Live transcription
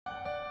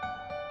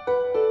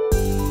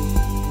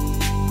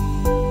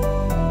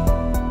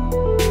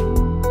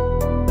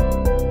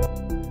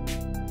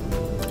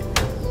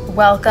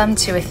Welcome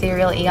to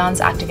Ethereal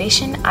Eons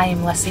Activation. I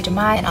am Leslie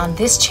Demai, and on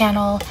this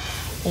channel,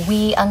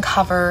 we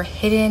uncover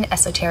hidden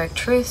esoteric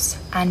truths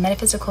and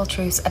metaphysical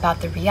truths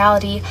about the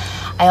reality.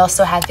 I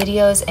also have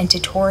videos and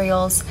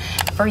tutorials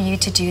for you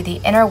to do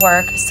the inner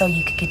work so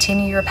you can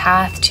continue your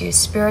path to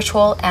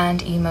spiritual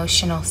and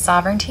emotional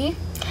sovereignty.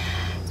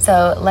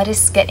 So let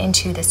us get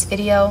into this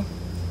video.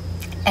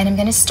 And I'm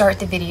going to start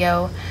the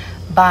video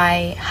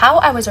by how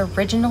I was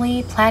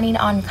originally planning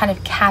on kind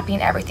of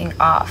capping everything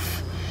off.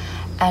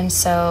 And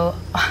so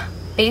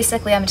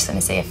basically, I'm just going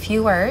to say a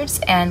few words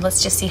and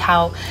let's just see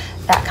how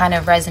that kind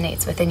of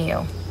resonates within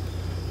you.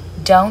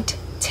 Don't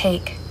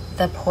take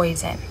the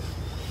poison.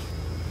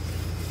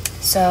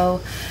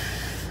 So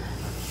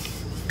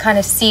kind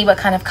of see what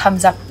kind of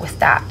comes up with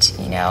that,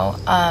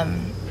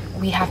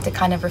 we have to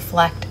kind of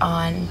reflect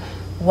on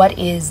what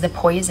is the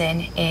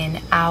poison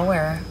in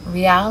our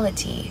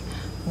reality.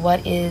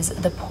 What is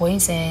the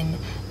poison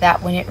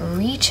that when it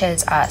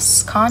reaches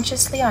us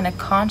consciously on a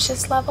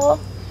conscious level,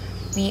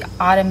 we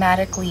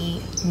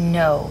automatically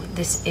know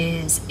this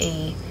is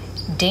a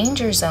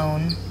danger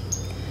zone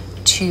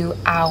to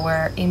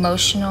our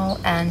emotional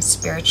and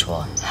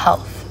spiritual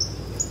health.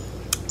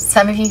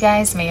 Some of you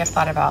guys may have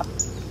thought about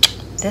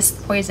this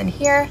poison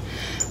here,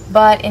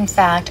 but in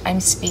fact,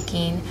 I'm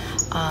speaking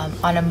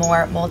on a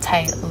more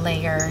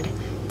multi-layered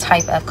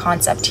type of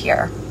concept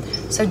here.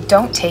 So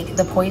don't take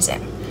the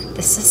poison.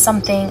 This is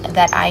something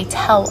that I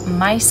tell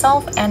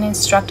myself and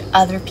instruct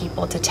other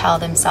people to tell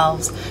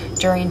themselves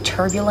during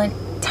turbulent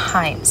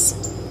times.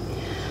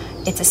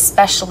 It's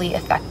especially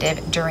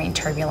effective during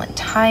turbulent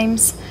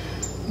times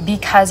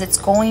because it's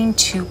going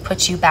to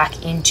put you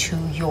back into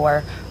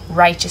your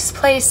righteous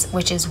place,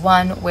 which is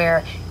one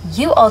where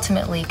you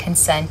ultimately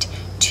consent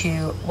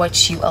to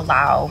what you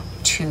allow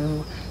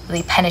to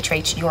really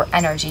penetrate your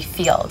energy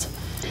field.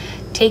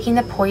 Taking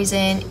the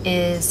poison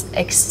is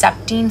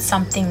accepting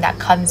something that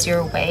comes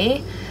your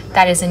way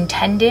that is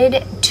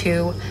intended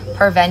to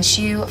prevent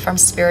you from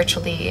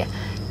spiritually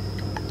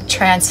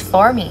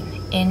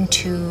transforming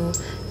into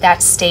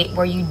that state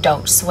where you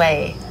don't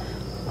sway,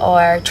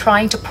 or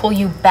trying to pull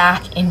you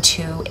back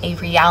into a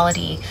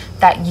reality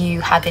that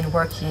you have been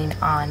working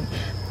on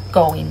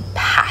going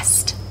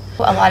past.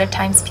 A lot of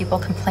times people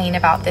complain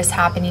about this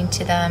happening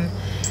to them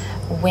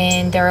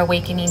when they're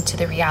awakening to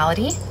the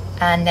reality,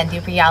 and then the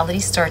reality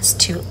starts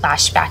to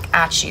lash back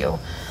at you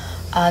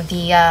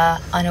via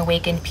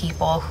unawakened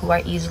people who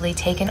are easily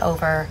taken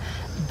over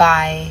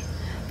by,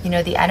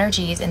 the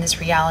energies in this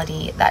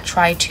reality that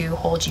try to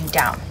hold you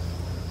down.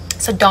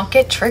 So don't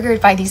get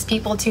triggered by these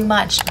people too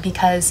much,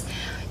 because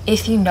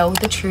if you know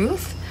the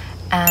truth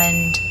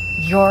and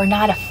you're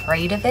not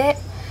afraid of it,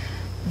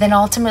 then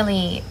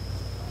ultimately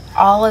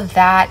all of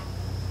that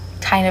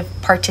kind of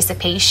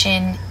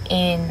participation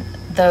in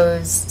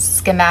those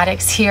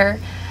schematics here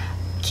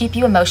keep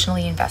you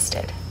emotionally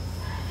invested,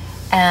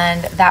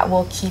 and that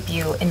will keep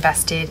you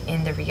invested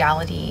in the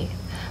reality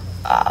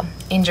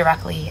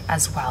indirectly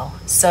as well.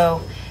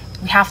 So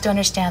we have to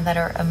understand that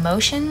our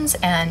emotions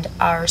and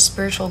our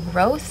spiritual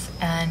growth,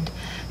 and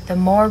the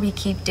more we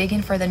keep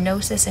digging for the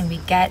gnosis and we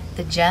get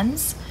the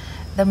gems,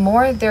 the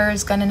more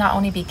there's going to not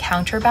only be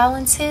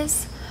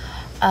counterbalances,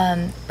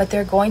 but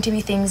there are going to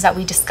be things that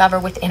we discover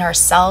within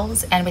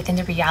ourselves and within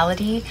the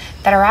reality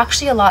that are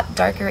actually a lot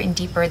darker and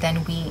deeper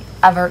than we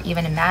ever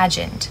even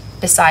imagined,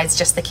 besides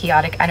just the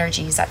chaotic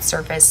energies that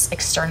surface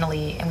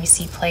externally and we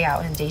see play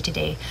out in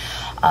day-to-day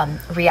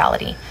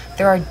reality.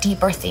 There are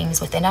deeper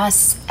things within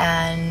us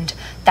and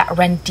that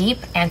run deep,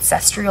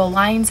 ancestral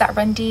lines that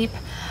run deep,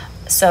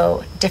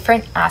 so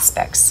different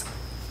aspects.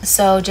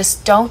 So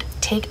just don't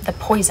take the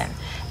poison.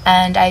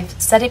 And I've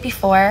said it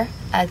before,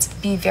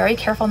 be very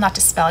careful not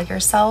to spell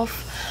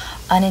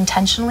yourself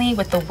unintentionally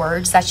with the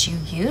words that you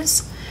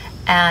use.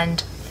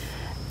 And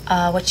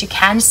what you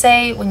can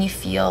say when you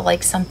feel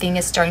like something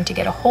is starting to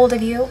get a hold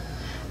of you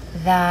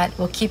that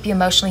will keep you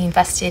emotionally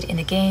invested in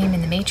the game,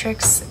 in the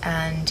matrix,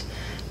 and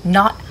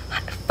not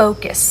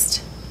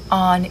focused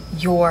on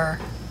your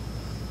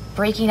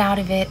breaking out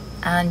of it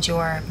and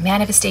your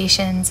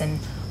manifestations and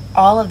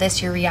all of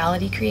this, your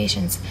reality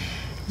creations.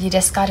 You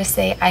just got to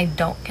say, I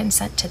don't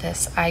consent to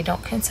this. I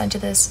don't consent to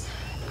this.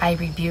 I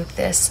rebuke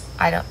this.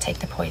 I don't take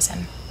the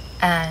poison.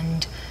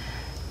 And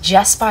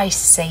just by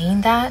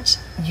saying that,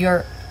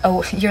 you're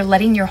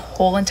letting your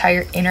whole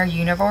entire inner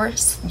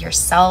universe, your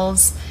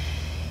cells,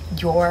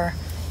 your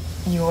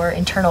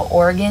internal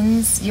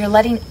organs, you're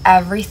letting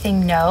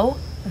everything know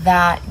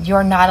that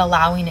you're not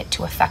allowing it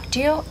to affect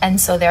you.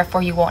 And so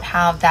therefore you won't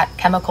have that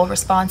chemical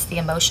response, the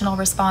emotional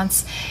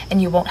response,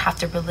 and you won't have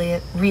to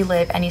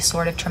relive any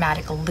sort of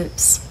traumatic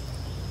loops.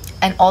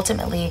 And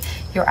ultimately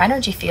your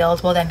energy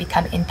field will then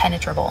become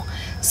impenetrable.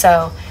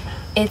 So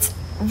it's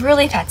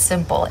really that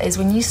simple, is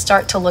when you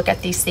start to look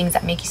at these things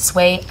that make you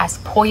sway as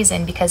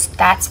poison, because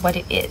that's what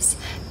it is.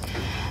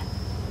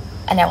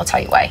 And I will tell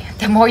you why.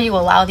 The more you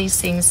allow these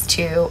things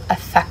to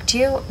affect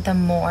you, the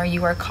more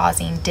you are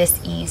causing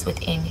dis-ease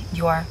within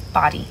your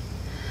body.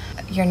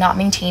 You're not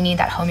maintaining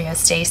that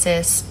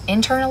homeostasis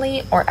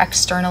internally or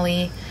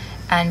externally.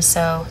 And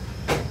so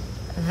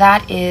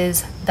that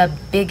is the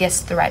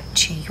biggest threat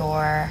to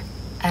your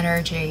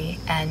energy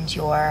and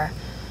your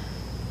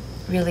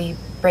really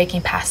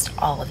breaking past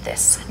all of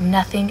this.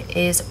 Nothing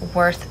is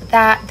worth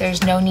that.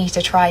 There's no need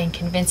to try and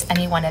convince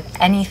anyone of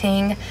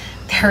anything.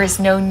 There is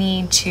no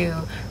need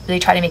to really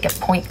try to make a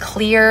point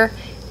clear.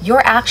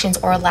 Your actions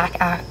or lack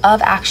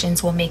of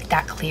actions will make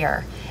that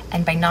clear.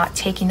 And by not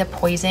taking the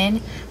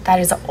poison, that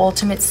is the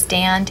ultimate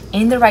stand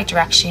in the right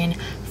direction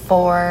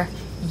for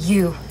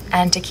you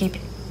and to keep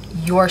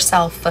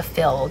yourself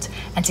fulfilled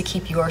and to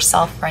keep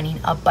yourself running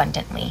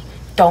abundantly.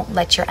 Don't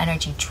let your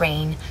energy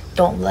drain.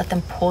 Don't let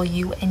them pull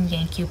you and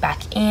yank you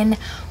back in,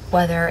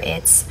 whether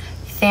it's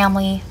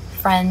family,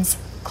 friends,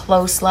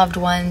 close loved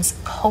ones,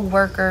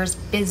 co-workers,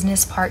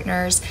 business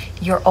partners,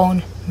 your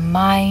own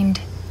mind,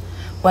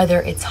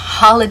 whether it's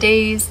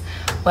holidays,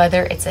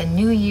 whether it's a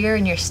new year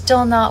and you're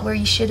still not where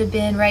you should have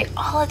been, right?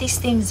 All of these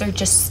things are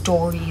just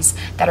stories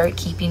that are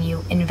keeping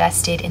you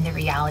invested in the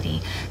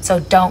reality.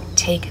 So don't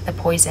take the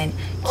poison.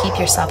 Keep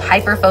yourself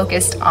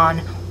hyper-focused on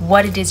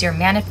what it is you're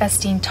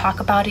manifesting. Talk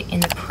about it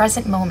in the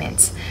present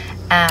moment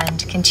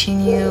and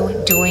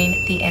continue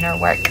doing the inner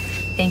work.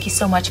 Thank you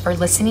so much for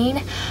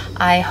listening.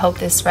 I hope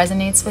this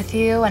resonates with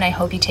you, and I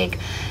hope you take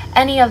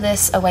any of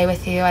this away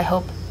with you. I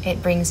hope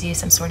it brings you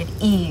some sort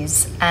of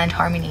ease and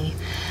harmony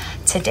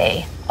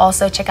today.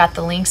 Also, check out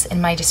the links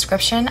in my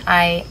description.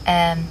 I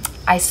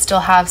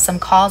still have some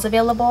calls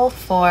available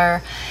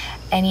for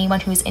anyone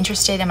who's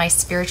interested in my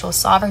spiritual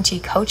sovereignty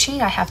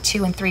coaching. I have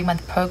 2 and 3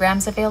 month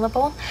programs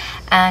available,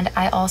 and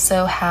I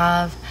also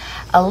have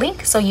a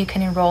link so you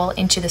can enroll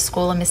into the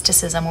School of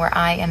Mysticism, where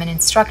I am an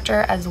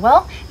instructor as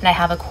well, and I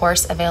have a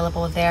course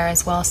available there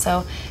as well.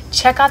 So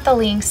check out the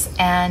links,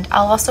 and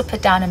I'll also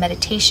put down a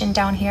meditation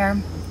down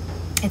here.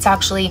 It's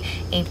actually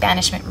a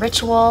banishment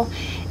ritual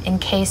in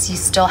case you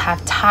still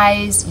have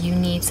ties you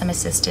need some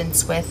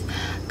assistance with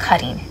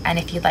cutting. And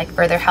if you'd like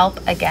further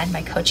help, again,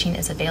 my coaching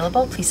is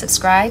available. Please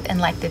subscribe and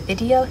like the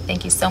video.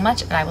 Thank you so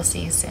much, and I will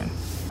see you soon.